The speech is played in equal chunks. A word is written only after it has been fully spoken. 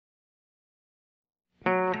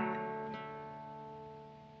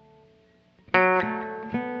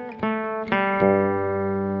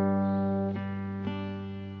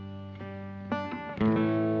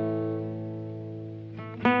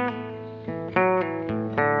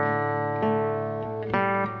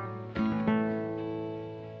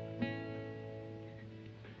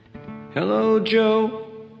Hello, Joe.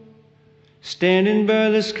 Standing by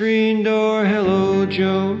the screen door. Hello,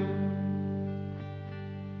 Joe.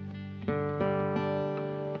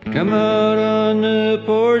 Come out on the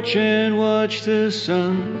porch and watch the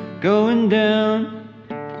sun going down.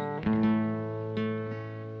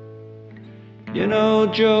 You know,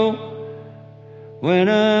 Joe, when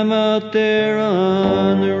I'm out there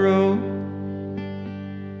on the road,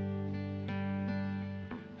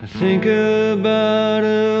 I think about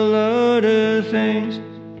a lot of things.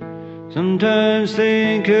 Sometimes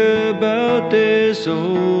think about this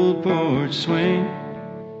old porch swing.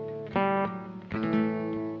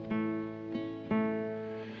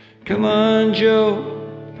 Come on, Joe,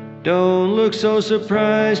 don't look so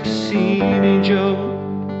surprised to see me, Joe.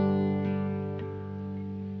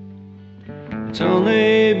 It's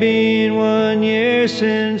only been 1 year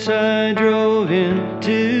since I drove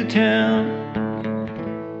into town,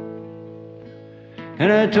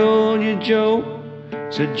 and I told you, Joe,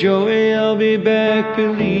 said, Joey, I'll be back,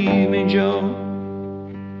 believe me, Joe.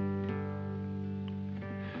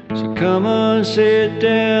 So come on, sit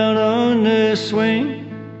down on the swing,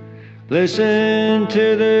 listen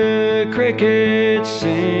to the crickets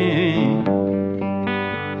sing.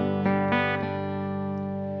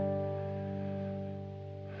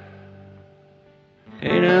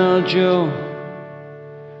 Hey now, Joe,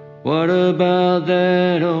 what about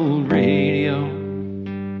that old radio?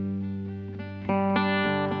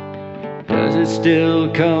 Does it still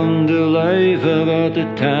come to life about the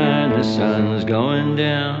time the sun's going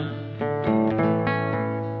down?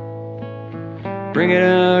 Bring it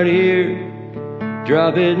out here,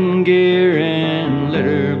 drop it in gear and let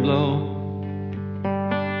her blow.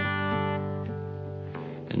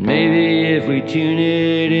 And maybe if we tune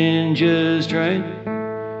it in just right,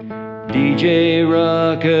 DJ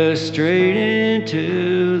rock us straight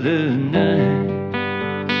into the night.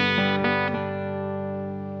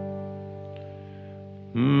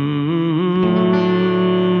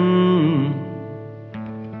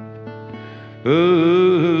 Ooh.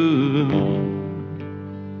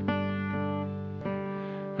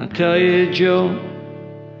 I'll tell you, Joe,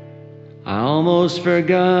 I almost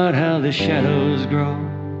forgot how the shadows grow.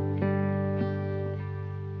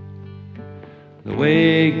 The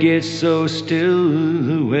way it gets so still,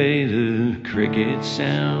 the way the crickets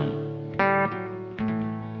sound.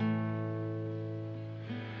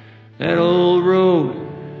 That old road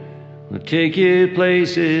will take you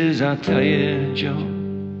places, I'll tell you, Joe.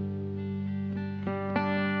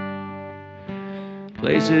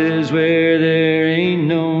 Places where there ain't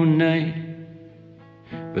no night,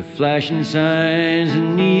 but flashing signs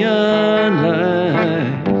and neon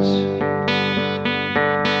lights.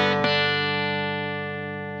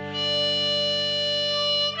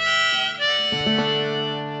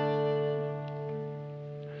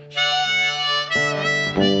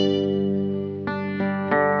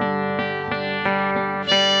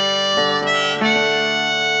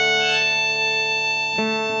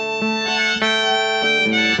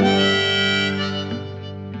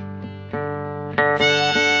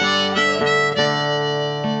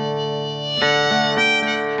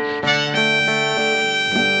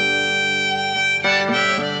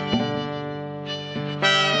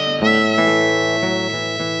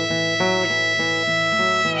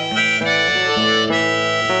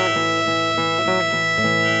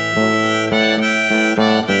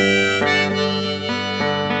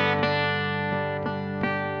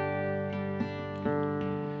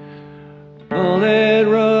 All that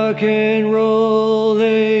rock and roll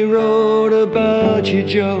they wrote about you,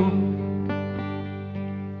 Joe.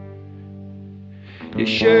 You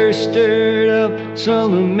sure stirred up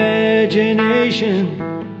some imagination.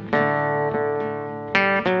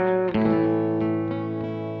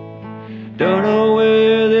 Don't know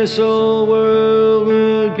where this old world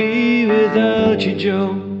would be without you,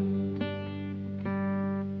 Joe.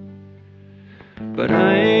 But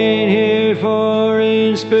I ain't here for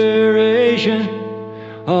inspiration.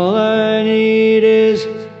 All I need is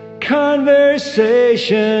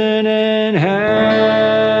conversation. And how's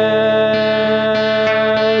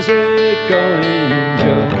it going,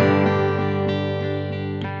 Joe?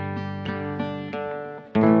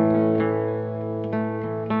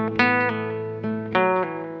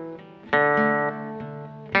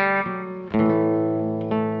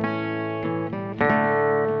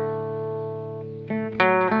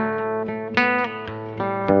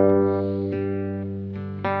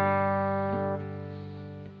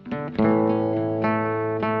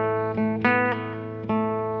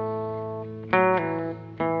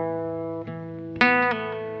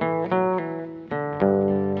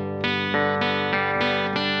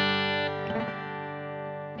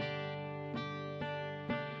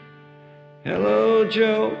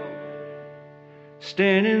 Joe.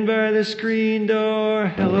 Standing by the screen door,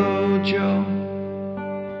 hello, Joe.